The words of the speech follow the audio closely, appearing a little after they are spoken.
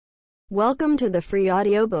Welcome to the free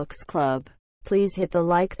Audiobooks Club. Please hit the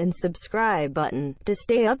like and subscribe button to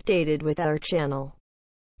stay updated with our channel.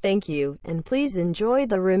 Thank you, and please enjoy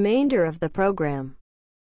the remainder of the program.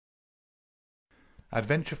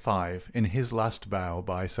 Adventure 5 in His Last Bow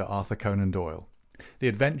by Sir Arthur Conan Doyle. The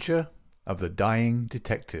Adventure of the Dying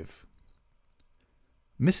Detective.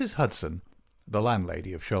 Mrs. Hudson, the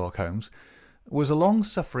landlady of Sherlock Holmes, was a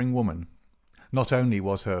long-suffering woman. Not only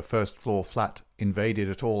was her first-floor flat invaded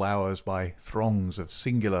at all hours by throngs of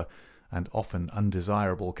singular and often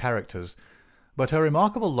undesirable characters, but her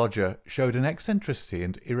remarkable lodger showed an eccentricity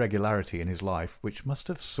and irregularity in his life which must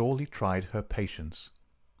have sorely tried her patience.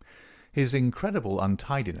 His incredible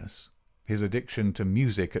untidiness, his addiction to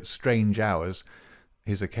music at strange hours,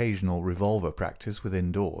 his occasional revolver practice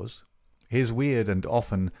within doors, his weird and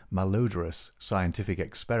often malodorous scientific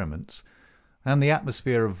experiments, and the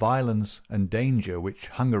atmosphere of violence and danger which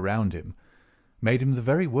hung around him, made him the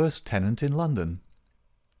very worst tenant in London.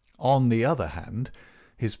 On the other hand,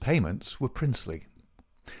 his payments were princely.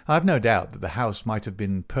 I have no doubt that the house might have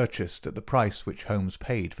been purchased at the price which Holmes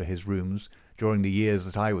paid for his rooms during the years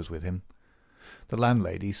that I was with him. The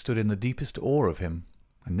landlady stood in the deepest awe of him,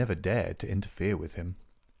 and never dared to interfere with him,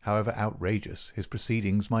 however outrageous his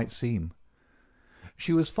proceedings might seem.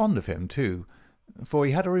 She was fond of him, too, for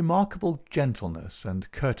he had a remarkable gentleness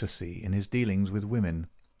and courtesy in his dealings with women.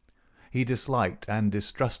 He disliked and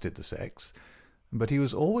distrusted the sex, but he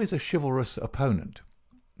was always a chivalrous opponent.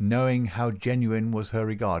 Knowing how genuine was her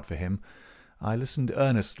regard for him, I listened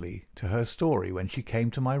earnestly to her story when she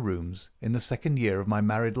came to my rooms in the second year of my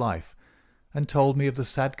married life, and told me of the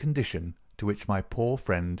sad condition to which my poor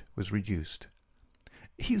friend was reduced.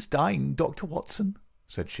 "He's dying, Dr. Watson,"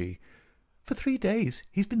 said she. "For 3 days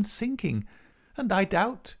he's been sinking, and I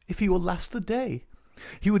doubt if he will last the day.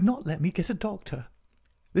 He would not let me get a doctor.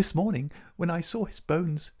 This morning, when I saw his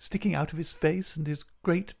bones sticking out of his face and his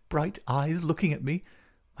great bright eyes looking at me,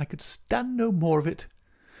 I could stand no more of it.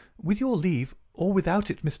 With your leave, or without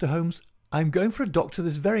it, Mr. Holmes, I am going for a doctor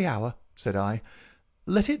this very hour," said I.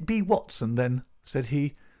 "Let it be Watson, then," said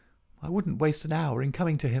he. "I wouldn't waste an hour in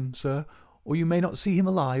coming to him, sir, or you may not see him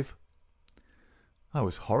alive." I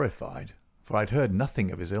was horrified, for I had heard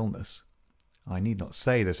nothing of his illness. I need not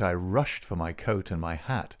say that I rushed for my coat and my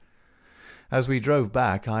hat. As we drove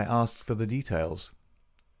back, I asked for the details.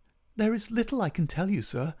 "There is little I can tell you,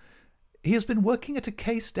 sir. He has been working at a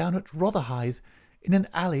case down at Rotherhithe, in an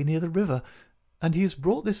alley near the river, and he has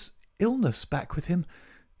brought this illness back with him.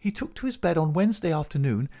 He took to his bed on Wednesday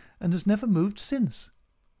afternoon, and has never moved since.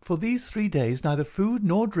 For these 3 days neither food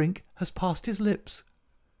nor drink has passed his lips."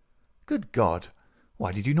 "Good God!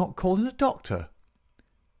 Why did you not call in a doctor?"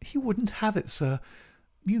 "He wouldn't have it, sir.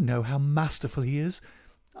 You know how masterful he is.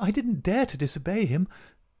 I didn't dare to disobey him,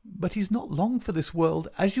 but he's not long for this world,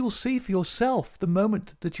 as you'll see for yourself the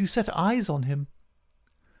moment that you set eyes on him."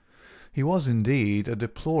 He was indeed a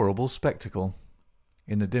deplorable spectacle.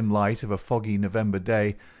 In the dim light of a foggy November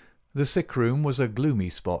day, the sick-room was a gloomy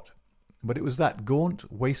spot, but it was that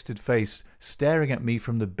gaunt, wasted face staring at me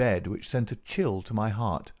from the bed which sent a chill to my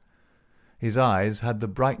heart. His eyes had the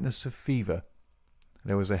brightness of fever.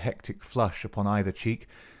 There was a hectic flush upon either cheek,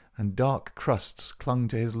 and dark crusts clung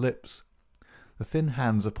to his lips. The thin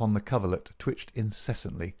hands upon the coverlet twitched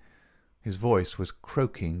incessantly. His voice was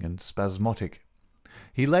croaking and spasmodic.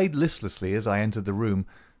 He laid listlessly as I entered the room,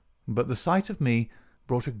 but the sight of me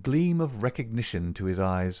brought a gleam of recognition to his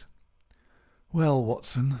eyes. "Well,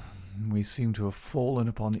 Watson, we seem to have fallen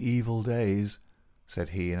upon evil days," said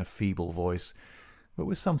he in a feeble voice, but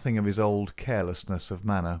with something of his old carelessness of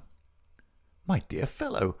manner. "My dear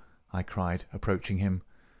fellow," I cried, approaching him.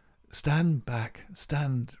 "Stand back,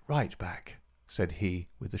 stand right back," said he,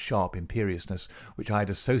 with the sharp imperiousness which I had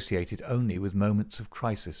associated only with moments of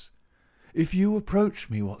crisis. "If you approach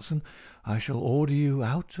me, Watson, I shall order you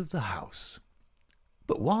out of the house."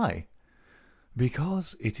 "But why?"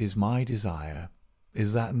 "Because it is my desire.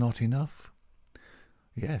 Is that not enough?"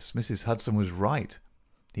 Yes, Mrs. Hudson was right.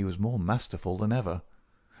 He was more masterful than ever.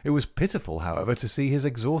 It was pitiful, however, to see his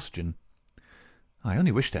exhaustion. "I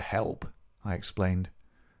only wish to help," I explained.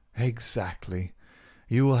 "Exactly.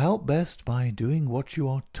 You will help best by doing what you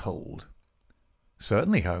are told."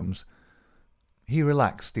 "Certainly, Holmes." He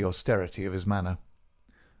relaxed the austerity of his manner.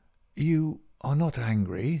 "You are not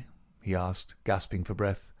angry?" he asked, gasping for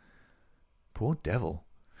breath. Poor devil!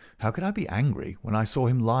 How could I be angry when I saw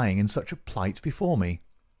him lying in such a plight before me?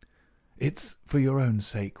 "It's for your own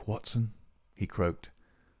sake, Watson," he croaked.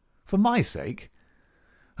 "For my sake?"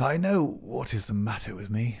 "I know what is the matter with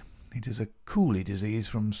me. It is a coolie disease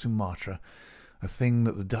from Sumatra, a thing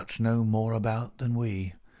that the Dutch know more about than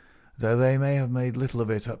we. though they may have made little of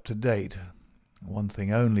it up to date. One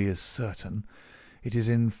thing only is certain. It is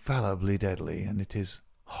infallibly deadly, and it is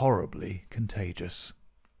horribly contagious."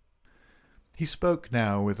 He spoke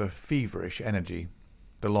now with a feverish energy,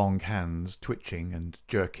 the long hands twitching and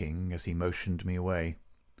jerking as he motioned me away.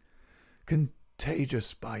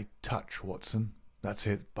 "Contagious by touch, Watson. That's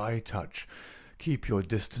it, by touch. Keep your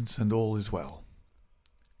distance and all is well."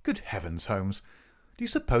 "Good heavens, Holmes! Do you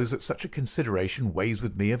suppose that such a consideration weighs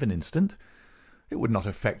with me of an instant? It would not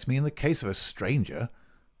affect me in the case of a stranger.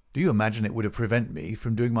 Do you imagine it would prevent me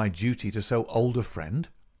from doing my duty to so old a friend?"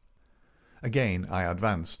 Again I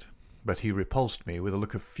advanced, but he repulsed me with a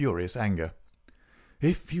look of furious anger.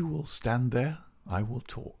 "If you will stand there, I will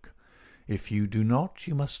talk. If you do not,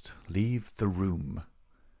 you must leave the room."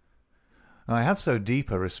 I have so deep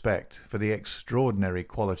a respect for the extraordinary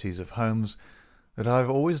qualities of Holmes that I have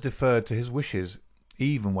always deferred to his wishes,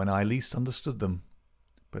 even when I least understood them.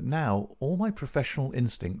 But now all my professional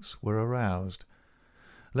instincts were aroused.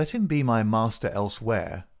 Let him be my master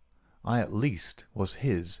elsewhere, I at least was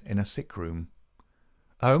his in a sick-room.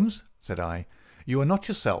 "Holmes," said I, "you are not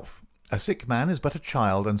yourself. A sick man is but a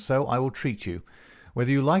child, and so I will treat you.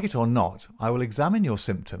 Whether you like it or not, I will examine your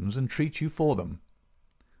symptoms and treat you for them."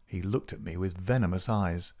 He looked at me with venomous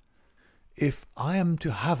eyes. "If I am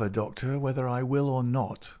to have a doctor, whether I will or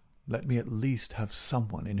not, let me at least have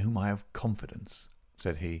someone in whom I have confidence,"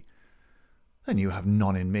 said he. "Then you have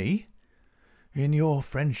none in me?" "In your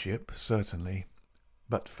friendship, certainly.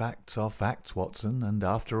 But facts are facts, Watson, and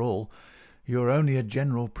after all, you are only a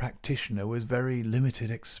general practitioner with very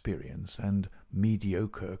limited experience and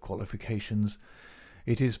mediocre qualifications.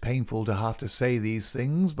 It is painful to have to say these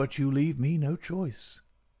things, but you leave me no choice."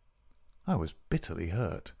 I was bitterly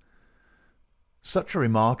hurt. "Such a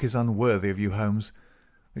remark is unworthy of you, Holmes.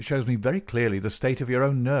 It shows me very clearly the state of your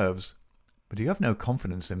own nerves. But you have no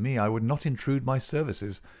confidence in me. I would not intrude my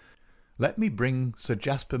services. Let me bring Sir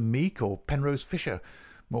Jasper Meek or Penrose Fisher,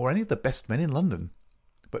 or any of the best men in London.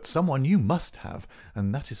 But someone you must have,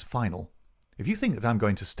 and that is final. If you think that I am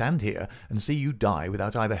going to stand here and see you die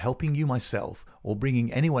without either helping you myself or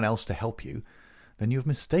bringing anyone else to help you, then you have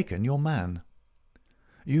mistaken your man."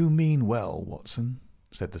 "You mean well, Watson,"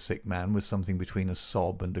 said the sick man with something between a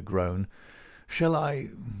sob and a groan. "Shall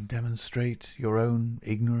I demonstrate your own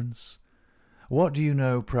ignorance? What do you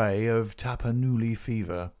know, pray, of Tapanuli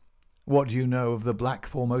fever? What do you know of the Black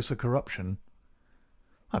Formosa corruption?"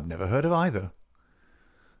 "I have never heard of either."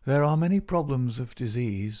 "There are many problems of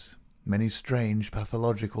disease, many strange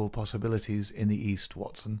pathological possibilities in the East,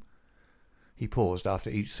 Watson." He paused after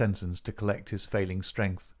each sentence to collect his failing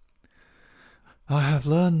strength. "I have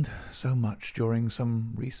learned so much during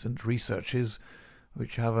some recent researches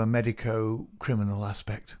which have a medico-criminal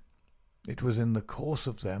aspect. It was in the course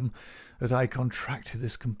of them that I contracted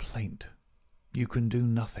this complaint. You can do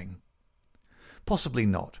nothing." "Possibly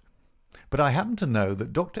not. But I happen to know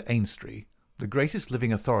that Dr. Ainstree, the greatest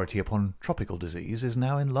living authority upon tropical disease, is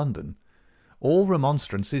now in London. All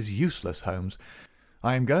remonstrance is useless, Holmes.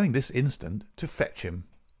 I am going this instant to fetch him."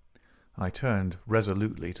 I turned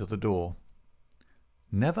resolutely to the door.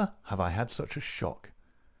 Never have I had such a shock.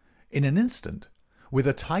 In an instant, with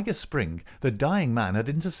a tiger spring, the dying man had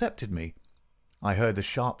intercepted me. I heard the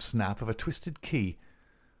sharp snap of a twisted key.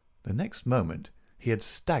 The next moment he had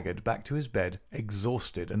staggered back to his bed,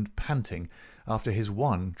 exhausted and panting after his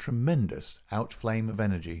one tremendous outflame of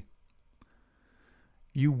energy.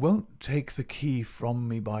 "You won't take the key from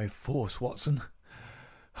me by force, Watson.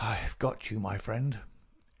 I've got you, my friend.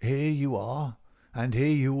 Here you are, and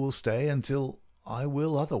here you will stay until I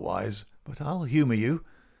will otherwise, but I'll humour you."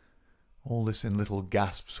 All this in little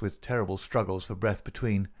gasps with terrible struggles for breath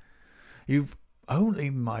between. "You've only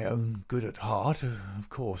my own good at heart. Of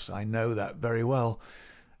course, I know that very well.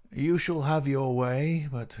 You shall have your way,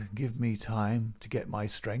 but give me time to get my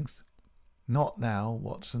strength. Not now,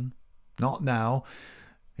 Watson, not now.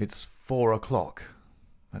 It's 4 o'clock.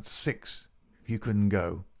 At 6 you can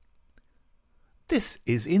go." "This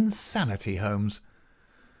is insanity, Holmes."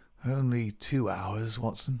 "Only 2 hours,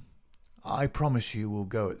 Watson. I promise you will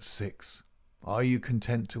go at 6. Are you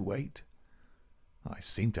content to wait?" "I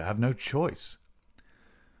seem to have no choice."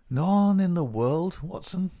 "None in the world,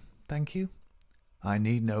 Watson, thank you. I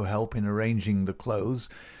need no help in arranging the clothes.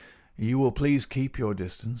 You will please keep your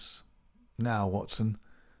distance. Now, Watson,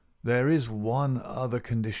 there is one other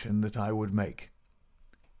condition that I would make.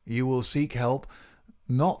 You will seek help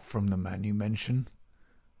not from the man you mention,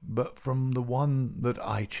 but from the one that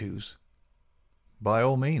I choose." "By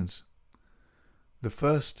all means." "The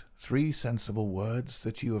first 3 sensible words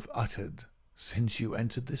that you have uttered since you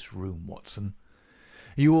entered this room, Watson.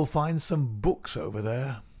 You will find some books over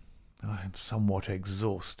there. I am somewhat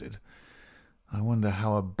exhausted. I wonder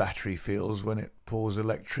how a battery feels when it pours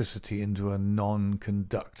electricity into a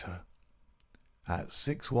non-conductor. At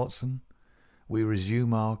 6, Watson, we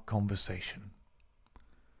resume our conversation."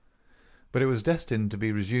 But it was destined to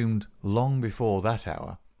be resumed long before that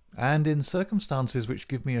hour, and in circumstances which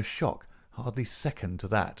give me a shock hardly second to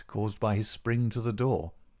that caused by his spring to the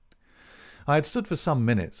door. I had stood for some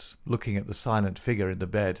minutes looking at the silent figure in the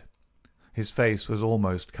bed. His face was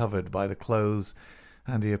almost covered by the clothes,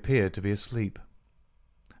 and he appeared to be asleep.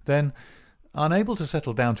 Then, unable to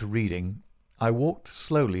settle down to reading, I walked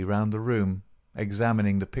slowly round the room,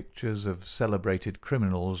 examining the pictures of celebrated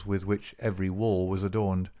criminals with which every wall was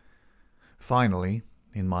adorned. Finally,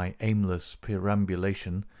 in my aimless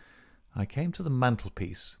perambulation, I came to the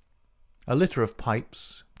mantelpiece. A litter of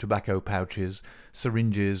pipes, tobacco pouches,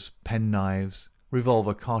 syringes, penknives,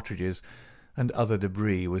 revolver cartridges, and other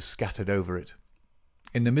debris was scattered over it.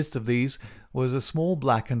 In the midst of these was a small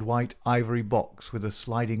black and white ivory box with a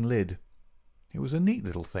sliding lid. It was a neat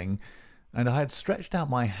little thing, and I had stretched out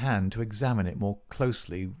my hand to examine it more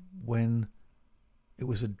closely when it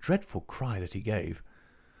was a dreadful cry that he gave,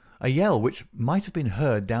 a yell which might have been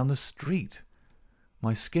heard down the street.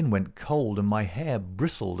 My skin went cold and my hair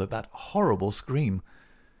bristled at that horrible scream.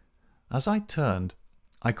 As I turned,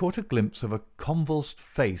 I caught a glimpse of a convulsed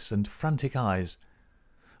face and frantic eyes.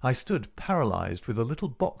 I stood paralysed with a little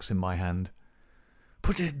box in my hand.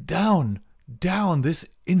 "Put it down, down, this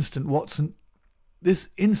instant, Watson! This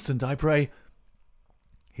instant, I pray!"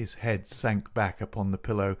 His head sank back upon the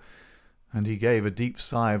pillow, and he gave a deep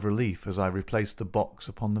sigh of relief as I replaced the box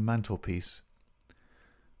upon the mantelpiece.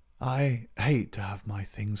 "I hate to have my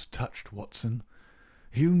things touched, Watson.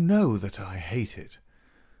 You know that I hate it.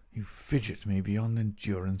 You fidget me beyond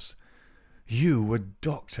endurance. You, a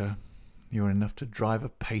doctor, you are enough to drive a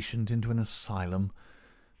patient into an asylum.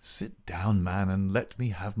 Sit down, man, and let me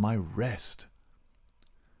have my rest."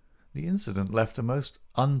 The incident left a most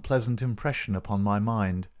unpleasant impression upon my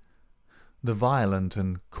mind. The violent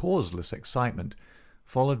and causeless excitement,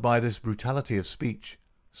 followed by this brutality of speech,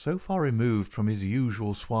 so far removed from his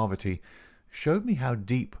usual suavity, showed me how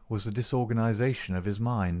deep was the disorganization of his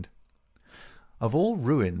mind. Of all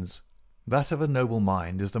ruins, that of a noble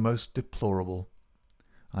mind is the most deplorable.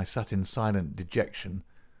 I sat in silent dejection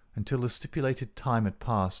until the stipulated time had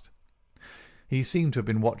passed. He seemed to have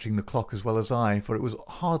been watching the clock as well as I, for it was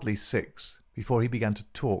hardly 6 before he began to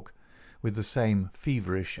talk, with the same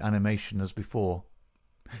feverish animation as before.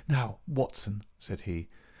 "Now, Watson," said he,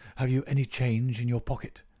 "have you any change in your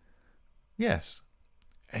pocket?" "Yes."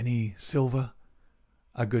 "Any silver?"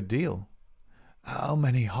 "A good deal." "How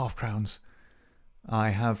many half-crowns?" "I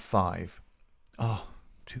have 5. "Oh,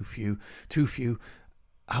 too few, too few.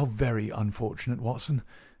 How very unfortunate, Watson.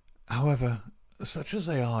 However, such as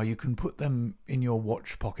they are, you can put them in your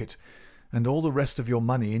watch pocket, and all the rest of your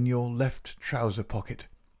money in your left trouser pocket.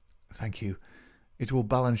 Thank you. It will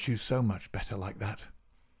balance you so much better like that."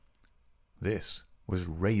 This was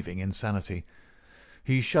raving insanity.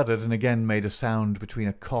 He shuddered and again made a sound between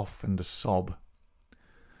a cough and a sob.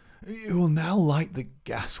 "You will now light the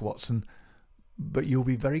gas, Watson, but you will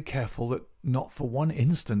be very careful that not for one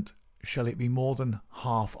instant shall it be more than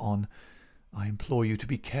half on. I implore you to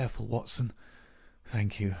be careful, Watson.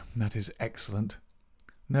 Thank you. That is excellent.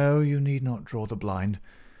 No, you need not draw the blind.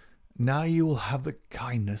 Now you will have the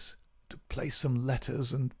kindness to place some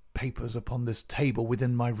letters and papers upon this table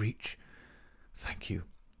within my reach. Thank you.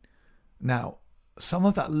 Now, some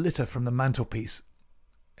of that litter from the mantelpiece.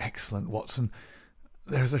 Excellent, Watson.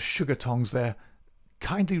 There's a sugar tongs there.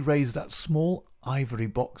 Kindly raise that small ivory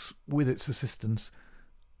box with its assistance.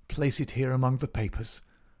 Place it here among the papers.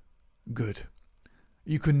 Good.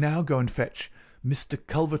 You can now go and fetch Mr.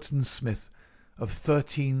 Culverton Smith of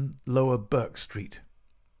 13 Lower Burke Street."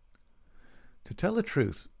 To tell the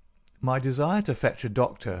truth, my desire to fetch a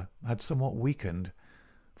doctor had somewhat weakened,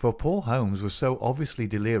 for poor Holmes was so obviously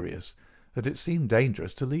delirious that it seemed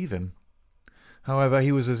dangerous to leave him. However,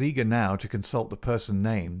 he was as eager now to consult the person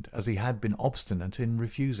named as he had been obstinate in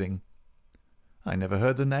refusing. "I never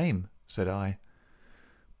heard the name," said I.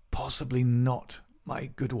 "Possibly not, my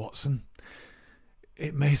good Watson.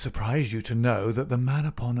 It may surprise you to know that the man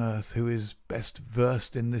upon earth who is best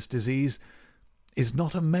versed in this disease is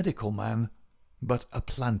not a medical man, but a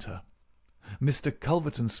planter. Mr.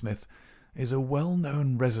 Culverton Smith is a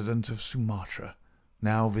well-known resident of Sumatra,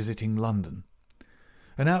 now visiting London.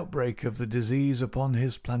 An outbreak of the disease upon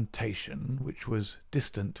his plantation, which was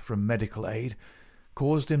distant from medical aid,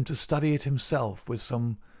 caused him to study it himself with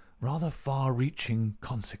some rather far-reaching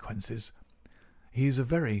consequences. He is a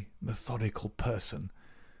very methodical person,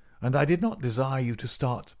 and I did not desire you to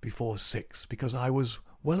start before 6, because I was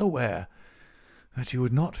well aware that you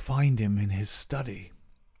would not find him in his study.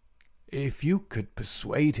 If you could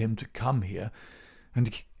persuade him to come here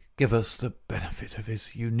and give us the benefit of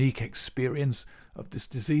his unique experience of this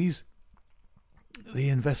disease, the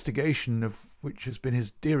investigation of which has been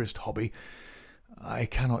his dearest hobby, I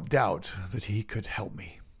cannot doubt that he could help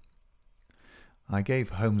me." I gave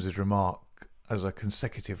Holmes's remark as a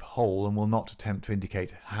consecutive whole, and will not attempt to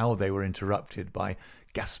indicate how they were interrupted by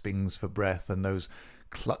gaspings for breath and those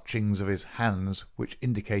clutchings of his hands which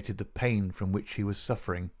indicated the pain from which he was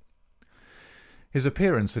suffering. His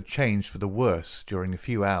appearance had changed for the worse during the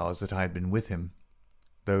few hours that I had been with him.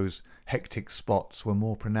 Those hectic spots were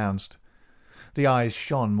more pronounced. The eyes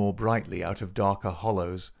shone more brightly out of darker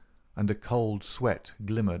hollows, and a cold sweat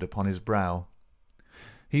glimmered upon his brow.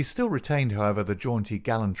 He still retained, however, the jaunty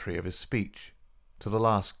gallantry of his speech. To the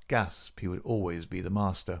last gasp he would always be the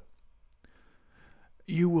master.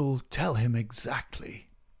 "You will tell him exactly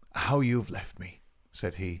how you have left me,"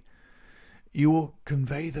 said he. "You will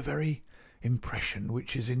convey the very impression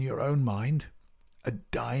which is in your own mind. A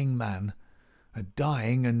dying man, a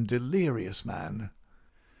dying and delirious man.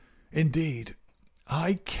 Indeed,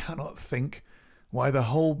 I cannot think why the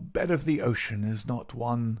whole bed of the ocean is not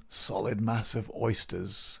one solid mass of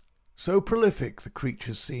oysters. So prolific the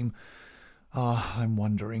creatures seem. I'm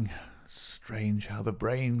wondering. Strange how the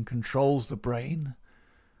brain controls the brain.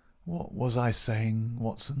 What was I saying,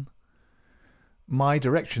 Watson? My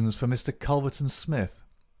directions for Mr. Culverton Smith.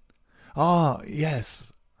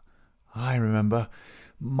 Yes, I remember.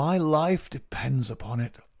 My life depends upon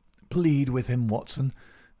it. Plead with him, Watson.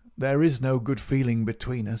 There is no good feeling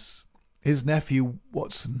between us. His nephew,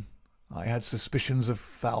 Watson, I had suspicions of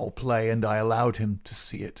foul play, and I allowed him to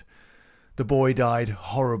see it. The boy died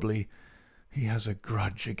horribly. He has a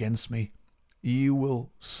grudge against me. You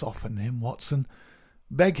will soften him, Watson.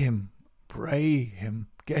 Beg him, pray him,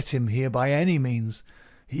 get him here by any means.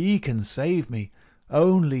 He can save me,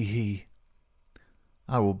 only he.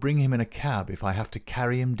 I will bring him in a cab if I have to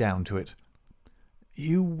carry him down to it."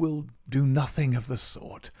 "You will do nothing of the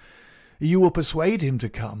sort. You will persuade him to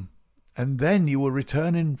come, and then you will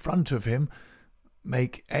return in front of him.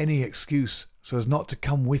 Make any excuse so as not to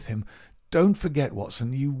come with him. Don't forget,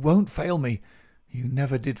 Watson, you won't fail me. You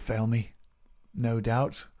never did fail me. No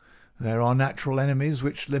doubt there are natural enemies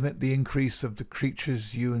which limit the increase of the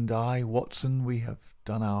creatures. You and I, Watson, we have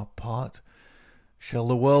done our part. Shall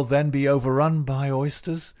the world then be overrun by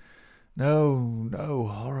oysters? No, no,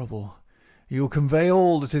 horrible. You will convey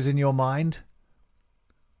all that is in your mind."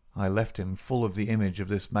 I left him full of the image of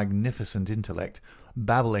this magnificent intellect,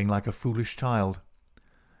 babbling like a foolish child.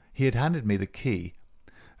 He had handed me the key,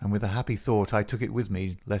 and with a happy thought I took it with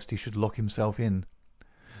me, lest he should lock himself in.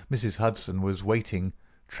 Mrs. Hudson was waiting,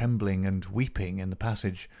 trembling and weeping, in the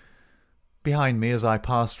passage. Behind me, as I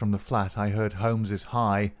passed from the flat, I heard Holmes's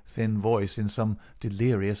high, thin voice in some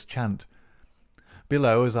delirious chant.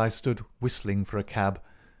 Below, as I stood whistling for a cab,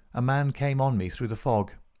 a man came on me through the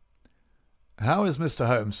fog. "How is Mr.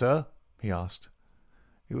 Holmes, sir?" he asked.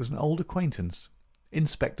 It was an old acquaintance,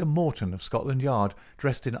 Inspector Morton of Scotland Yard,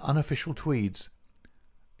 dressed in unofficial tweeds.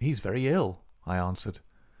 "He's very ill," I answered.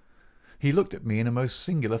 He looked at me in a most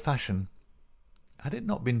singular fashion. Had it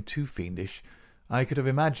not been too fiendish, I could have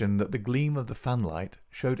imagined that the gleam of the fanlight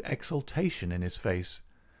showed exultation in his face.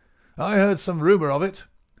 "I heard some rumour of it,"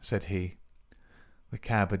 said he. The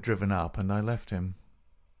cab had driven up, and I left him.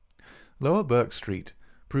 Lower Burke Street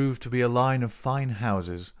proved to be a line of fine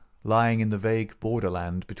houses lying in the vague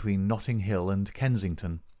borderland between Notting Hill and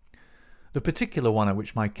Kensington. The particular one at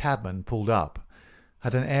which my cabman pulled up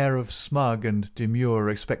had an air of smug and demure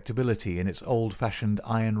respectability in its old-fashioned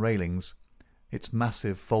iron railings, its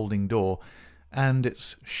massive folding door, and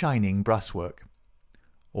its shining brasswork.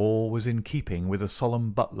 All was in keeping with a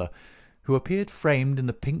solemn butler, who appeared framed in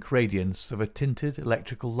the pink radiance of a tinted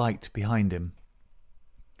electrical light behind him.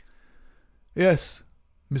 "Yes,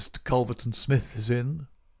 Mr. Culverton Smith is in,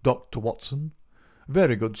 Dr. Watson.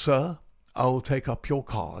 Very good, sir. I'll take up your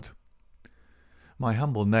card." My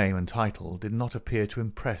humble name and title did not appear to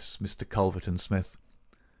impress Mr. Culverton Smith.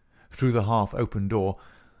 Through the half-open door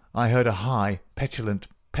I heard a high, petulant,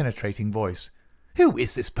 penetrating voice. "Who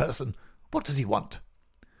is this person? What does he want?"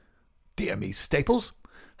 "Dear me, Staples,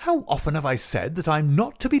 how often have I said that I'm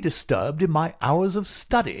not to be disturbed in my hours of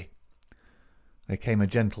study?" There came a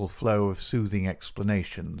gentle flow of soothing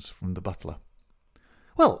explanations from the butler.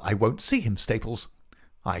 "Well, I won't see him, Staples.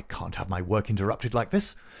 I can't have my work interrupted like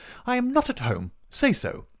this. I am not at home. Say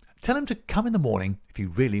so. Tell him to come in the morning if he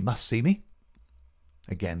really must see me."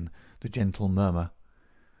 Again the gentle murmur.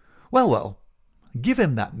 Well, give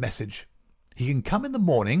him that message. He can come in the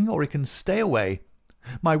morning, or he can stay away.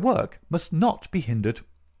 My work must not be hindered."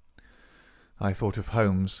 I thought of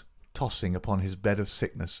Holmes, tossing upon his bed of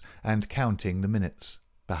sickness and counting the minutes,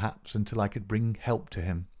 perhaps until I could bring help to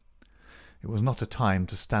him. It was not a time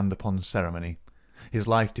to stand upon ceremony. His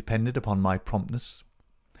life depended upon my promptness.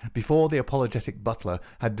 Before the apologetic butler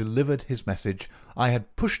had delivered his message, I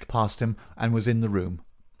had pushed past him and was in the room.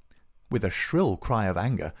 With a shrill cry of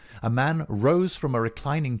anger, a man rose from a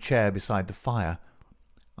reclining chair beside the fire.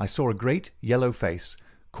 I saw a great yellow face,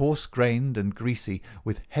 coarse-grained and greasy,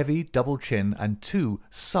 with heavy double chin and two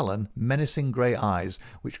sullen, menacing grey eyes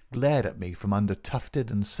which glared at me from under tufted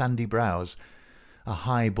and sandy brows. A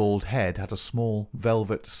high bald head had a small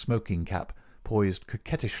velvet smoking cap poised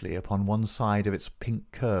coquettishly upon one side of its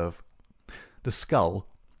pink curve. The skull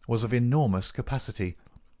was of enormous capacity,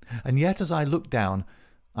 and yet as I looked down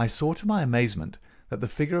I saw to my amazement that the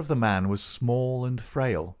figure of the man was small and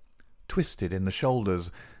frail, twisted in the shoulders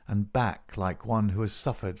and back like one who has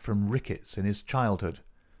suffered from rickets in his childhood.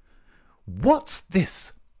 "What's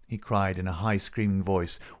this?" he cried in a high screaming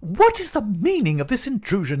voice. "What is the meaning of this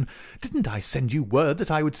intrusion? Didn't I send you word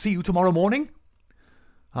that I would see you tomorrow morning?"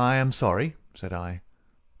 "I am sorry," said I,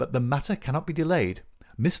 "but the matter cannot be delayed.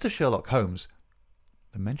 Mr. Sherlock Holmes—"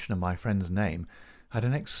 The mention of my friend's name had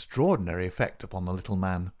an extraordinary effect upon the little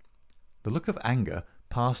man. The look of anger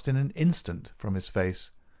passed in an instant from his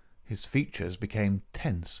face. His features became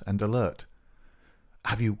tense and alert.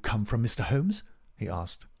 "Have you come from Mr. Holmes?" he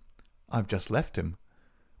asked. "I've just left him."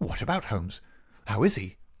 "What about Holmes? How is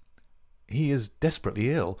he?" "He is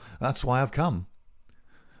desperately ill. That's why I've come."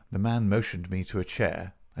 The man motioned me to a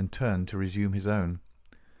chair and turned to resume his own.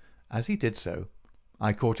 As he did so,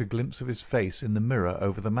 I caught a glimpse of his face in the mirror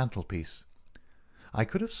over the mantelpiece. I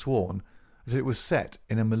could have sworn that it was set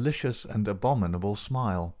in a malicious and abominable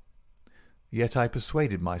smile. Yet I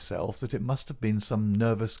persuaded myself that it must have been some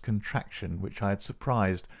nervous contraction which I had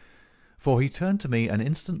surprised, for he turned to me an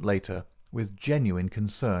instant later with genuine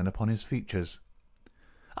concern upon his features.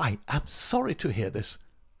 "I am sorry to hear this,"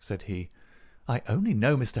 said he. "I only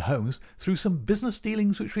know Mr. Holmes through some business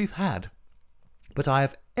dealings which we've had. But I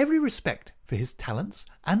have every respect for his talents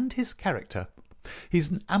and his character. He's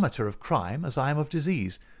an amateur of crime, as I am of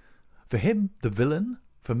disease. For him the villain,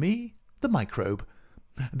 for me the microbe.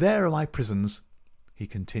 There are my prisons," he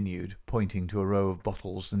continued, pointing to a row of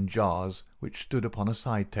bottles and jars which stood upon a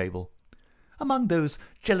side table. "Among those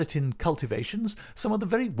gelatin cultivations, some of the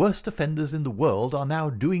very worst offenders in the world are now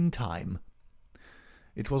doing time."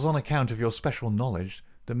 "It was on account of your special knowledge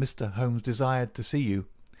that Mr. Holmes desired to see you.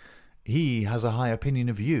 He has a high opinion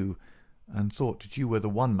of you, and thought that you were the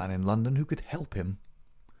one man in London who could help him."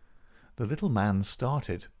 The little man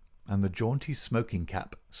started, and the jaunty smoking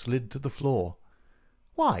cap slid to the floor.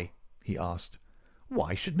 "Why?" he asked.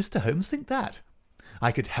 "Why should Mr. Holmes think that?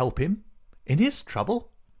 I could help him in his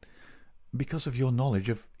trouble." "Because of your knowledge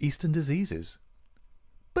of Eastern diseases."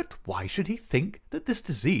 "But why should he think that this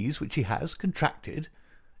disease which he has contracted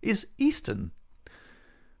is Eastern?"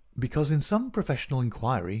 "Because in some professional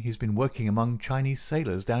inquiry he's been working among Chinese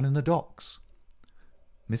sailors down in the docks."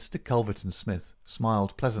 Mr. Culverton-Smith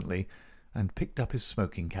smiled pleasantly and picked up his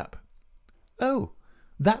smoking cap. "Oh,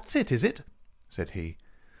 that's it, is it?" said he.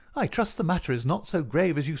 "I trust the matter is not so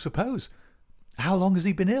grave as you suppose. How long has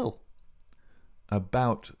he been ill?"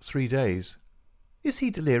 "About 3 days." "Is he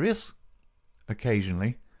delirious?"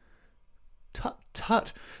 "Occasionally." "Tut,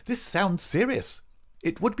 tut! This sounds serious.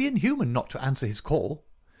 It would be inhuman not to answer his call.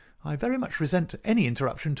 I very much resent any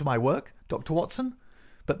interruption to my work, Dr. Watson,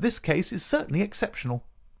 but this case is certainly exceptional.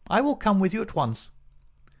 I will come with you at once."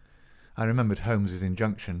 I remembered Holmes's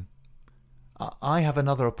injunction. "I have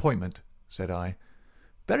another appointment," said I.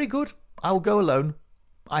 "Very good. I'll go alone.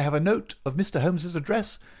 I have a note of Mr. Holmes's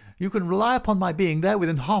address. You can rely upon my being there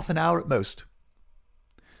within half an hour at most."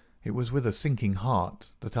 It was with a sinking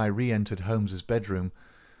heart that I re-entered Holmes's bedroom.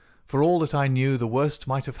 For all that I knew, the worst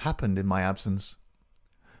might have happened in my absence.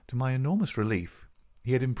 To my enormous relief,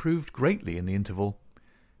 he had improved greatly in the interval.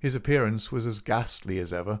 His appearance was as ghastly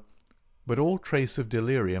as ever, but all trace of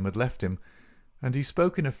delirium had left him, and he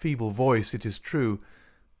spoke in a feeble voice, it is true,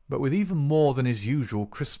 but with even more than his usual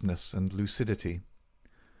crispness and lucidity.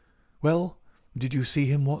 "Well, did you see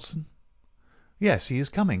him, Watson?" "Yes, he is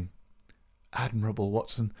coming." "Admirable,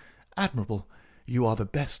 Watson, admirable. You are the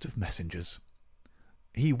best of messengers."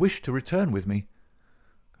 "He wished to return with me."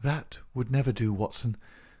 "That would never do, Watson.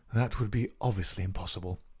 That would be obviously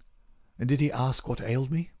impossible. And did he ask what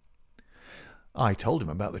ailed me?" "I told him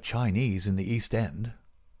about the Chinese in the East End."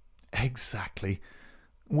 "Exactly.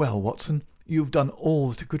 Well, Watson, you've done all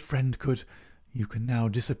that a good friend could. You can now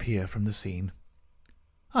disappear from the scene."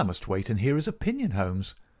 I must wait and hear his opinion,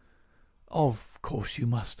 Holmes." "Of course you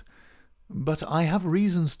must. But I have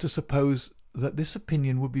reasons to suppose that this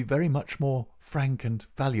opinion would be very much more frank and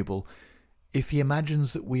valuable if he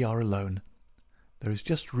imagines that we are alone. There is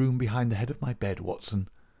just room behind the head of my bed, Watson."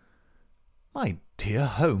 "My dear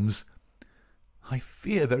Holmes!" "I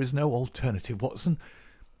fear there is no alternative, Watson.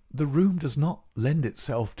 The room does not lend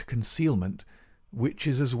itself to concealment, which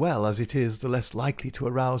is as well as it is the less likely to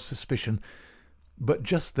arouse suspicion. But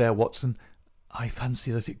just there, Watson, I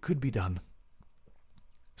fancy that it could be done."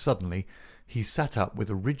 Suddenly he sat up with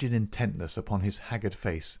a rigid intentness upon his haggard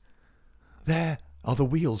face. "There are the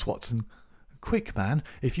wheels, Watson. Quick, man,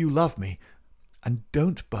 if you love me. And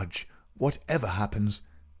don't budge, whatever happens.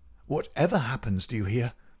 Whatever happens, do you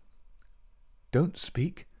hear? Don't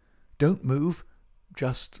speak. Don't move.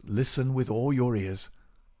 Just listen with all your ears."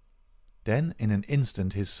 Then in an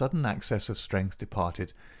instant his sudden access of strength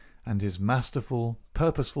departed, and his masterful,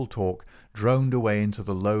 purposeful talk droned away into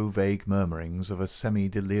the low, vague murmurings of a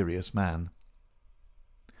semi-delirious man.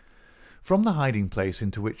 From the hiding-place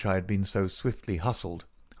into which I had been so swiftly hustled,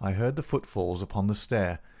 I heard the footfalls upon the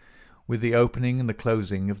stair, with the opening and the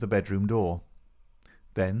closing of the bedroom door.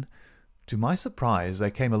 Then, to my surprise,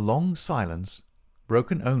 there came a long silence,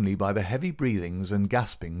 broken only by the heavy breathings and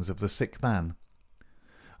gaspings of the sick man.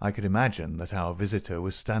 I could imagine that our visitor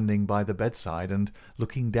was standing by the bedside and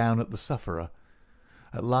looking down at the sufferer.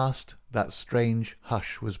 At last that strange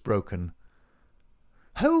hush was broken.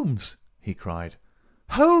 "Holmes!" he cried.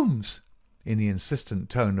 "Holmes!" in the insistent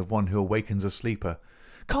tone of one who awakens a sleeper.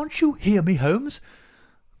 "Can't you hear me, Holmes?"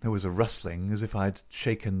 There was a rustling, as if I had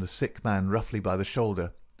shaken the sick man roughly by the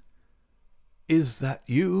shoulder. "Is that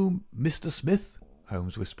you, Mr. Smith?"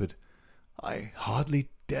 Holmes whispered. "I hardly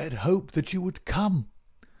dared hope that you would come."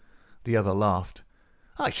 The other laughed.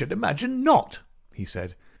 "I should imagine not," he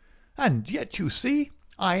said. "And yet, you see,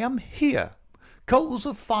 I am here. Coals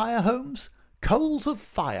of fire, Holmes, coals of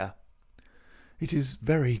fire." "It is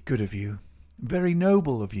very good of you, very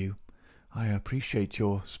noble of you. I appreciate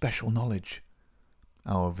your special knowledge."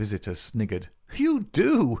 Our visitor sniggered. "You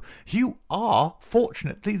do. You are,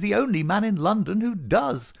 fortunately, the only man in London who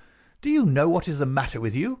does. Do you know what is the matter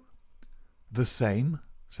with you?" "The same,"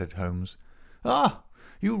 said Holmes. "Ah!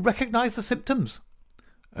 You recognise the symptoms?"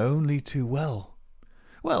 "Only too well."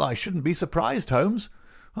 "Well, I shouldn't be surprised, Holmes.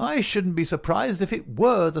 I shouldn't be surprised if it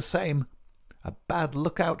were the same. A bad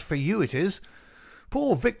lookout for you it is.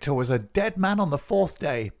 Poor Victor was a dead man on the 4th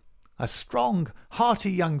day. A strong,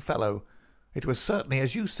 hearty young fellow. It was certainly,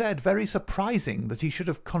 as you said, very surprising that he should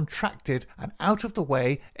have contracted an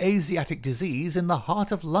out-of-the-way Asiatic disease in the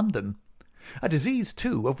heart of London. A disease,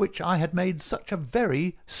 too, of which I had made such a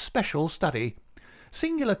very special study.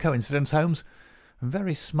 Singular coincidence, Holmes.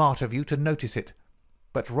 Very smart of you to notice it,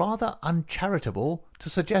 but rather uncharitable to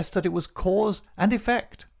suggest that it was cause and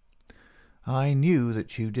effect." "I knew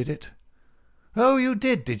that you did it." "Oh, you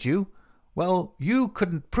did you? Well, you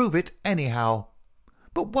couldn't prove it anyhow.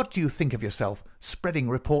 But what do you think of yourself, spreading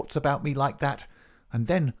reports about me like that, and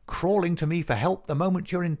then crawling to me for help the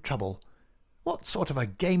moment you're in trouble? What sort of a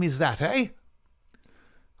game is that, eh?"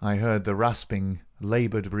 I heard the rasping,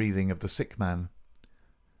 laboured breathing of the sick man.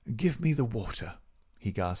 "Give me the water,"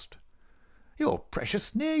 he gasped. "You're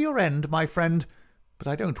precious near your end, my friend, but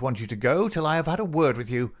I don't want you to go till I have had a word with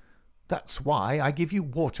you. That's why I give you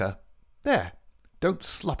water. There, don't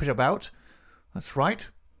slop it about. That's right.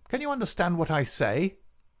 Can you understand what I say?"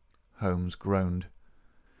 Holmes groaned.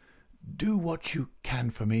 "Do what you can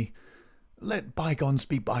for me. Let bygones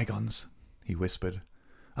be bygones," he whispered.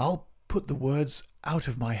 "I'll put the words out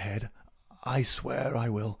of my head. I swear I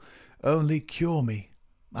will. Only cure me,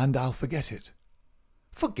 and I'll forget it."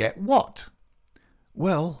 "Forget what?"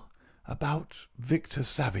 "Well, about Victor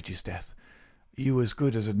Savage's death. You as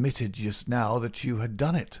good as admitted just now that you had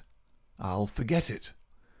done it. I'll forget it."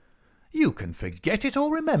 "You can forget it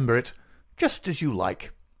or remember it, just as you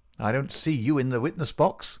like. I don't see you in the witness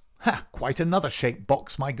box. Ha! Quite another shaped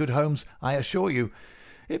box, my good Holmes, I assure you.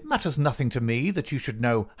 It matters nothing to me that you should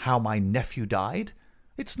know how my nephew died.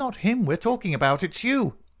 It's not him we're talking about, it's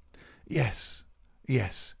you." "Yes,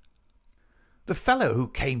 yes." "The fellow who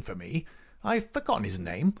came for me, I've forgotten his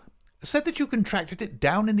name, said that you contracted it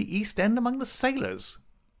down in the East End among the sailors."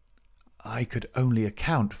 "I could only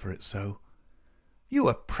account for it so." "You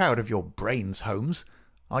are proud of your brains, Holmes,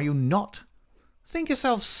 are you not? Think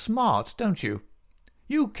yourself smart, don't you?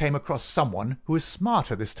 You came across someone who is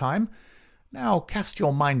smarter this time. Now cast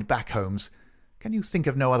your mind back, Holmes. Can you think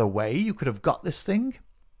of no other way you could have got this thing?"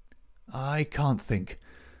 "I can't think.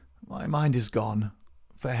 My mind is gone.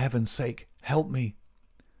 For heaven's sake, help me."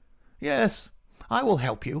 "Yes, I will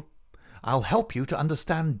help you. I'll help you to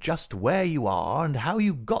understand just where you are and how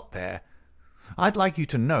you got there. I'd like you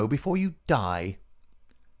to know before you die.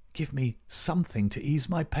 Give me something to ease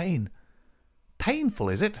my pain. Painful,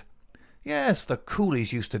 is it? Yes, the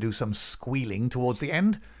coolies used to do some squealing towards the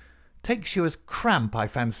end. Takes you as cramp, I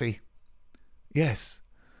fancy. Yes,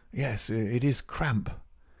 it is cramp.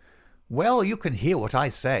 Well, you can hear what I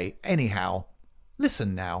say, anyhow.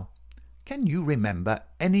 Listen now. Can you remember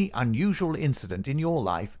any unusual incident in your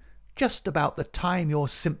life just about the time your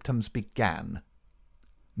symptoms began?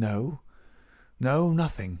 No,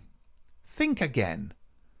 nothing. Think again.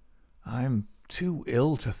 I'm too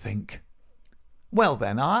ill to think. Well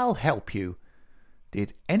then, I'll help you.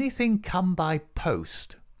 Did anything come by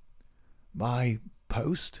post? By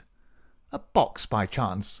post? A box by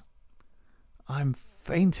chance? I'm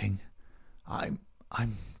fainting. I'm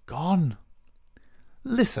gone.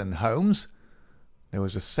 Listen, Holmes. There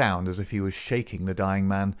was a sound as if he was shaking the dying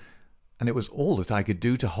man, and it was all that I could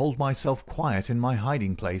do to hold myself quiet in my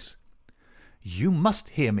hiding place. You must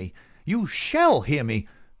hear me. You shall hear me.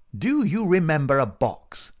 Do you remember a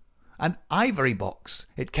box? An ivory box.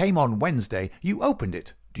 It came on Wednesday. You opened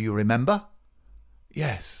it. Do you remember?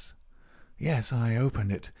 Yes, I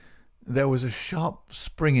opened it. There was a sharp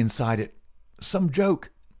spring inside it. Some joke.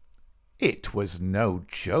 It was no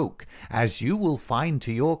joke, as you will find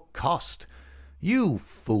to your cost. You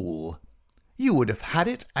fool! You would have had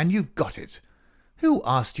it, and you've got it. Who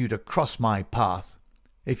asked you to cross my path?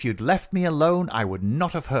 If you'd left me alone, I would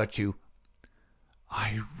not have hurt you.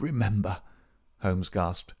 I remember, Holmes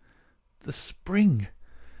gasped. The spring.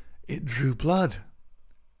 It drew blood.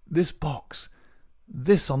 This box.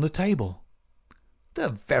 This on the table. The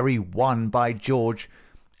very one, by George!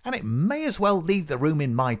 And it may as well leave the room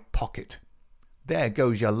in my pocket. There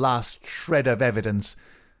goes your last shred of evidence.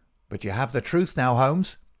 But you have the truth now,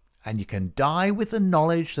 Holmes, and you can die with the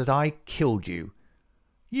knowledge that I killed you.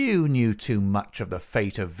 You knew too much of the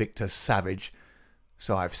fate of Victor Savage,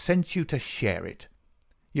 so I've sent you to share it.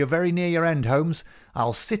 You're very near your end, Holmes.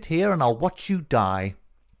 I'll sit here and I'll watch you die.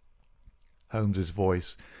 Holmes's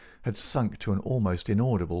voice had sunk to an almost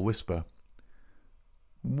inaudible whisper.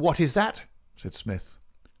 What is that? Said Smith.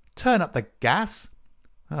 Turn up the gas?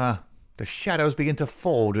 Ah, the shadows begin to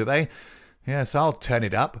fall, do they? Yes, I'll turn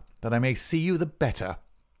it up, that I may see you the better.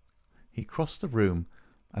 He crossed the room,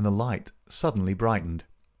 and the light suddenly brightened.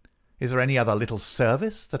 Is there any other little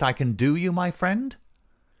service that I can do you, my friend?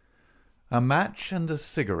 A match and a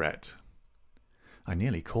cigarette. I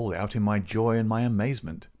nearly called out in my joy and my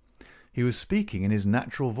amazement. He was speaking in his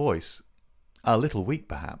natural voice, a little weak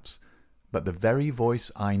perhaps, but the very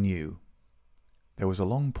voice I knew. There was a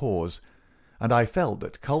long pause, and I felt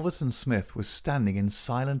that Culverton Smith was standing in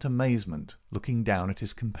silent amazement, looking down at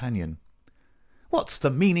his companion. "What's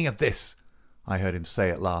the meaning of this?" I heard him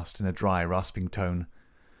say at last in a dry, rasping tone.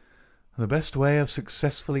 "The best way of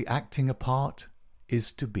successfully acting a part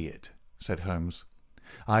is to be it," said Holmes.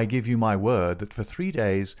 "I give you my word that for 3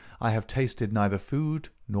 days I have tasted neither food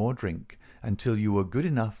nor drink until you were good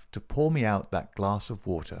enough to pour me out that glass of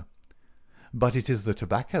water. But it is the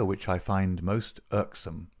tobacco which I find most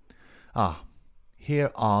irksome. Ah,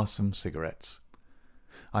 here are some cigarettes."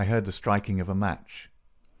 I heard the striking of a match.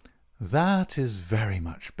 "That is very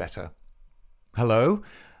much better. Hello!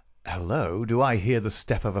 Hello! Do I hear the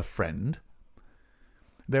step of a friend?"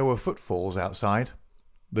 There were footfalls outside.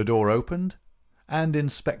 The door opened, and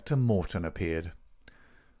Inspector Morton appeared.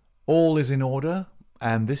 "All is in order,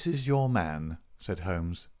 and this is your man," said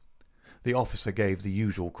Holmes. The officer gave the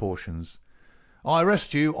usual cautions. "I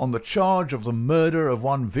arrest you on the charge of the murder of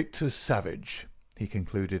one Victor Savage," he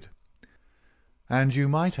concluded. "And you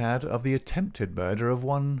might add of the attempted murder of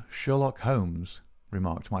one Sherlock Holmes,"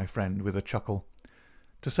 remarked my friend with a chuckle.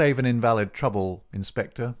 "To save an invalid trouble,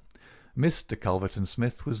 Inspector, Mr. Culverton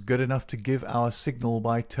Smith was good enough to give our signal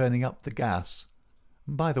by turning up the gas.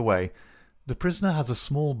 By the way, the prisoner has a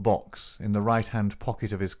small box in the right-hand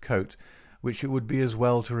pocket of his coat which it would be as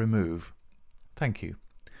well to remove. Thank you.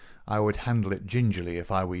 I would handle it gingerly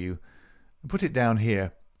if I were you. Put it down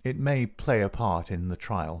here. It may play a part in the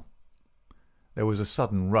trial." There was a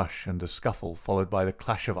sudden rush and a scuffle, followed by the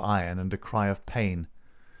clash of iron and a cry of pain.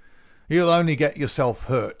 "You'll only get yourself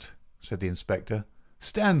hurt," said the inspector.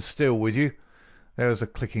 "Stand still with you." There was a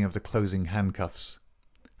clicking of the closing handcuffs.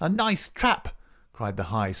 "A nice trap!" cried the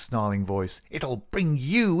high, snarling voice. "It'll bring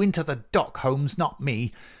you into the dock, Holmes, not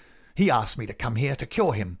me. He asked me to come here to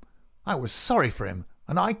cure him. I was sorry for him,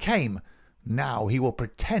 and I came. Now he will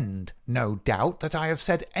pretend, no doubt, that I have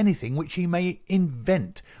said anything which he may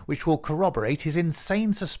invent, which will corroborate his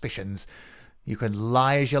insane suspicions. You can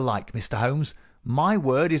lie as you like, Mr. Holmes. My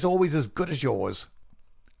word is always as good as yours."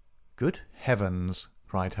 Good heavens!"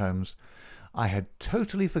 cried Holmes. "I had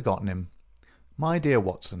totally forgotten him. My dear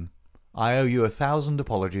Watson, I owe you 1,000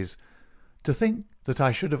 apologies. To think that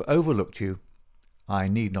I should have overlooked you. I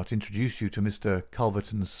need not introduce you to Mr.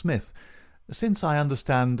 Culverton-Smith, since I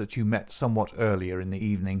understand that you met somewhat earlier in the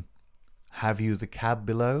evening. Have you the cab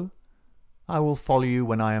below? I will follow you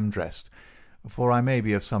when I am dressed, for I may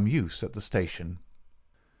be of some use at the station."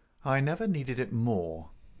 "I never needed it more,"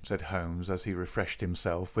 said Holmes, as he refreshed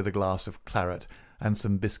himself with a glass of claret and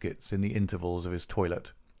some biscuits in the intervals of his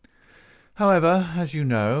toilet. "However, as you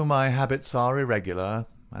know, my habits are irregular,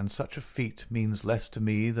 and such a feat means less to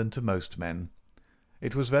me than to most men.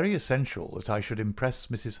 It was very essential that I should impress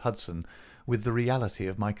Mrs. Hudson with the reality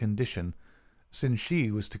of my condition, since she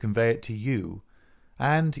was to convey it to you,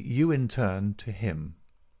 and you in turn to him.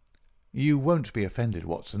 You won't be offended,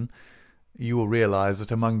 Watson. You will realize that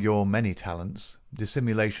among your many talents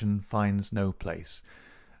dissimulation finds no place,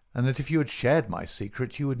 and that if you had shared my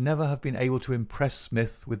secret you would never have been able to impress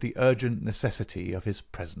Smith with the urgent necessity of his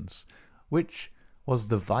presence, which was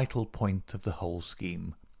the vital point of the whole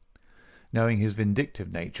scheme. Knowing his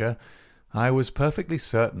vindictive nature, I was perfectly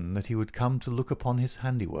certain that he would come to look upon his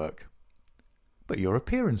handiwork. But your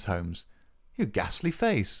appearance, Holmes, your ghastly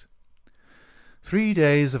face! 3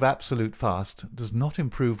 days of absolute fast does not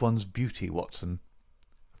improve one's beauty, Watson.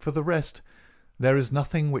 For the rest, there is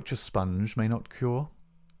nothing which a sponge may not cure.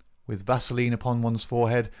 With Vaseline upon one's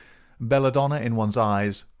forehead, belladonna in one's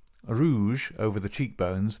eyes, rouge over the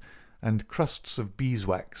cheekbones, and crusts of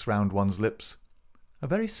beeswax round one's lips, a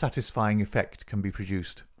very satisfying effect can be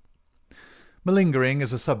produced. Malingering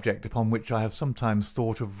is a subject upon which I have sometimes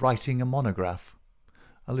thought of writing a monograph.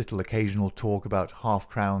 A little occasional talk about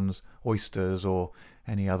half-crowns, oysters, or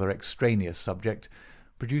any other extraneous subject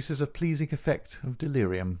produces a pleasing effect of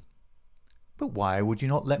delirium. But why would you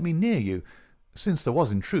not let me near you, since there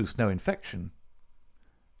was in truth no infection?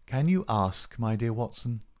 Can you ask, my dear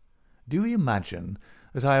Watson? Do you imagine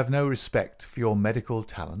that I have no respect for your medical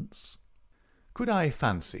talents? Could I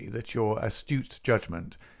fancy that your astute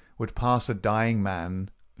judgment would pass a dying man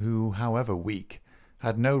who, however weak,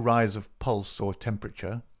 had no rise of pulse or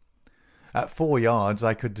temperature? At 4 yards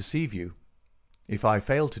I could deceive you. If I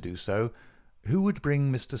failed to do so, who would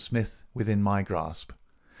bring Mr. Smith within my grasp?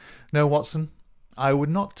 No, Watson, I would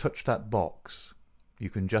not touch that box. You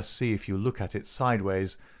can just see if you look at it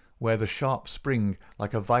sideways, where the sharp spring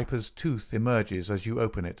like a viper's tooth emerges as you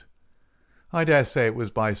open it. I dare say it was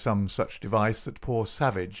by some such device that poor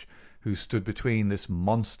Savage, who stood between this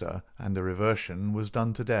monster and a reversion, was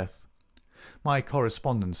done to death. My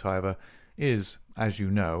correspondence, however, is, as you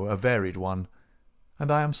know, a varied one, and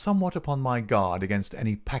I am somewhat upon my guard against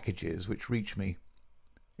any packages which reach me.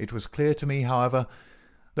 It was clear to me, however,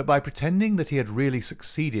 that by pretending that he had really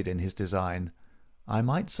succeeded in his design, I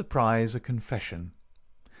might surprise a confession.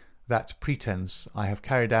 That pretence I have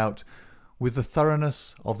carried out with the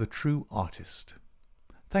thoroughness of the true artist.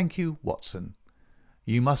 Thank you, Watson.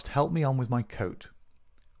 You must help me on with my coat.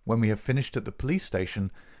 When we have finished at the police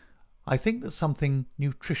station, I think that something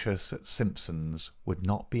nutritious at Simpson's would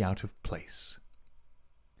not be out of place.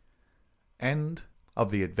 End of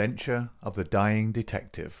The Adventure of the Dying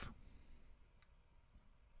Detective,